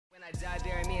I died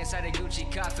there and me inside a Gucci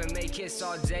coffin. Make hits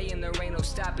all day and there ain't no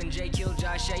stopping. Jay killed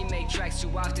Josh A, make tracks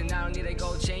too often. I don't need a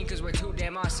gold chain cause we're too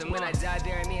damn awesome. When I died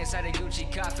there and me inside a Gucci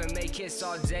coffin. Make hits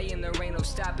all day and there ain't no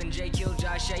stopping. Jay killed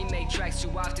Josh A, make tracks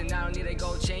too often. I don't need a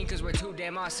gold chain cause we're too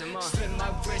damn awesome. Slit my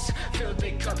wrist, fill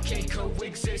the cup, can't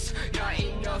coexist. Not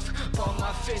enough, ball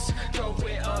my fist, throw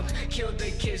it up. Kill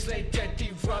the kids, let death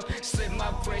erupt. Slit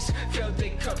my wrist, fill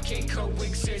the cup, can't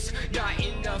coexist. Not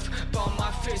enough, ball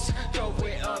my fist, throw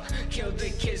it up. Kill the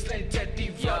kids, let death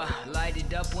erupt. Yeah, light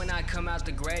it up when I come out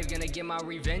the grave. Gonna get my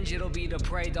revenge, it'll be the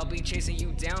parade. I'll be chasing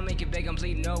you down, make it big,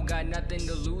 complete no. Got nothing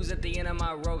to lose at the end of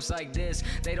my ropes like this.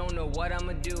 They don't know what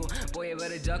I'ma do. Boy, you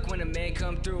better duck when a man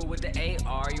come through with the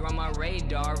AR. You're on my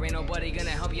radar, ain't nobody gonna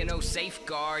help you, no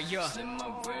safeguard. Yeah. Slit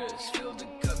my wrist, fill the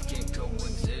cup, can't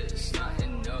coexist. Not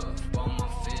enough, ball my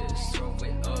fist, throw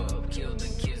it up. Kill the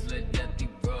kids, let death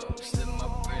erupt. Slit my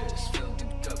wrist, fill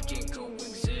the cup, can't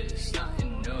coexist. Not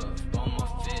enough, ball my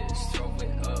fist, throw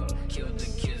it up. Kill the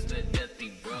kids, let death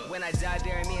erupt. When I died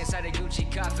there and me inside a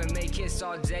Gucci coffin. Make hits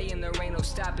all day and there ain't no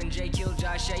stopping. Jay killed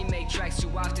Josh A, make tracks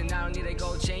too often. I don't need a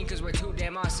gold chain cause we're too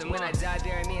damn awesome. When I died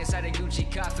there and me inside a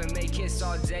Gucci coffin. Make hits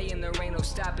all day and there ain't no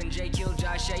stopping. Jay killed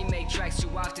Josh A, make tracks too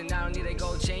often. I don't need a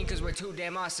gold chain cause we're too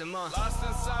damn awesome. Lost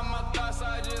inside my thoughts,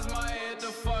 I just might hit the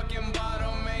fucking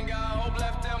bottom. Ain't got hope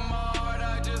left in my heart,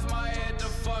 I just might hit the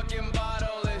fucking bottle.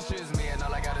 It's just me and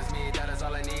all I got is me, that is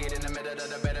all I need. In the middle of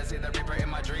the bed, I see the reaper in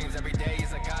my dreams. Every day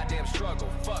is a goddamn struggle,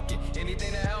 fuck it.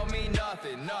 Anything to help me,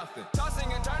 nothing.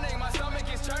 Tossing and turning, my stomach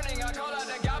is churning. I call out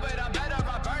the God, but I'm better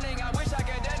off burning. I wish I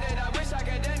could end it, I wish I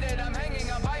could end it. I'm hanging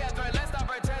up by a thread, let's not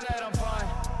pretend that I'm fine.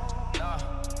 Nah,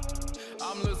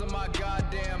 I'm losing my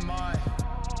goddamn mind.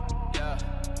 Yeah,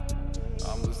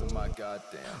 I'm losing my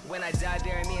goddamn mind. When I died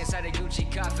there and me inside a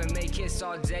Gucci coffin. Make hits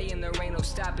all day and there ain't no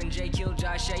stopping. Jay killed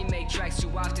Josh A, make tracks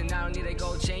too often. I don't need a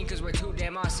gold chain cause we're too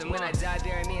damn awesome. When I died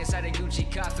there and me inside a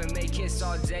Gucci coffin. Make hits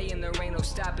all day and there ain't no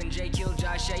stopping. Jay killed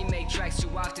Josh A, make tracks too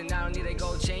often. I don't need a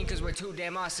gold chain cause we're too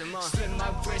damn awesome. Slit my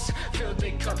wrist, fill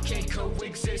the cup, can't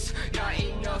coexist. Not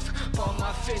enough, ball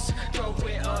my fist, throw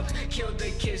it up. Kill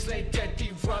the kids, let death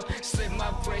erupt. Slit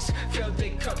my wrist, fill the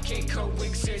cup, can't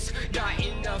coexist. Not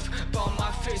enough, ball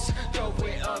my fist, throw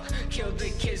it up. Kill the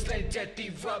kids, let death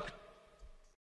erupt.